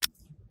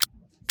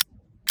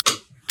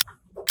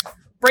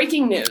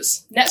Breaking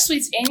news.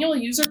 NetSuite's annual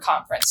user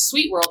conference,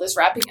 Suite World, is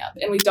wrapping up,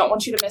 and we don't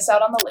want you to miss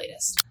out on the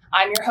latest.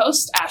 I'm your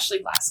host, Ashley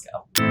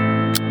Glasgow.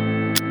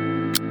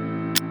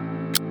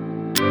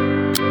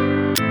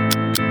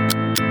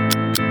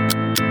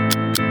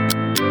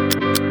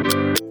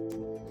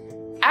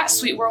 At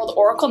Suite World,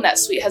 Oracle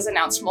NetSuite has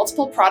announced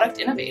multiple product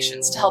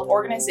innovations to help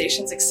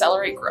organizations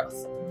accelerate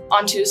growth.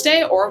 On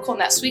Tuesday, Oracle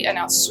NetSuite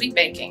announced Suite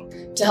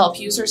Banking to help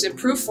users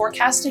improve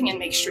forecasting and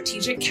make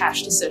strategic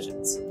cash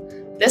decisions.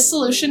 This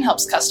solution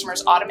helps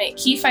customers automate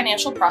key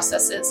financial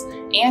processes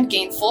and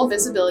gain full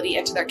visibility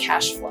into their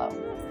cash flow.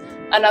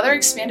 Another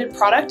expanded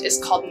product is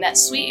called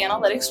NetSuite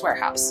Analytics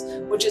Warehouse,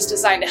 which is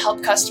designed to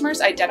help customers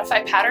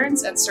identify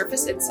patterns and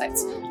surface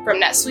insights from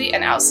NetSuite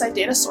and outside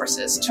data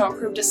sources to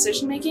improve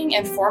decision-making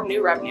and form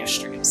new revenue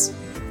streams.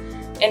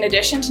 In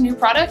addition to new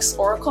products,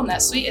 Oracle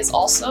NetSuite is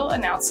also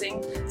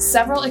announcing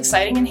several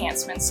exciting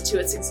enhancements to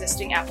its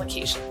existing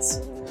applications.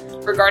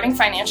 Regarding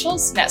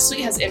financials,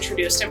 NetSuite has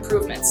introduced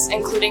improvements,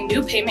 including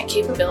new payment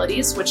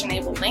capabilities, which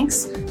enable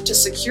links to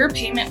secure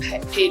payment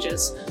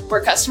pages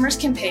where customers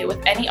can pay with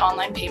any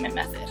online payment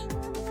method.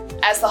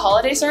 As the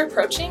holidays are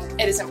approaching,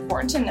 it is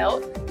important to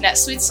note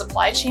NetSuite's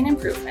supply chain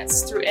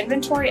improvements through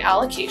inventory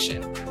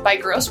allocation by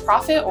gross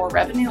profit or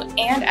revenue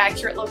and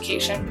accurate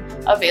location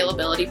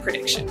availability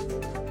prediction.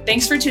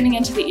 Thanks for tuning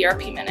into the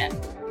ERP Minute.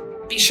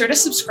 Be sure to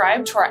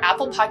subscribe to our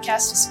Apple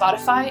Podcast,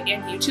 Spotify,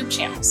 and YouTube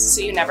channels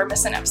so you never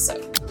miss an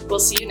episode. We'll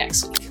see you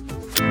next week.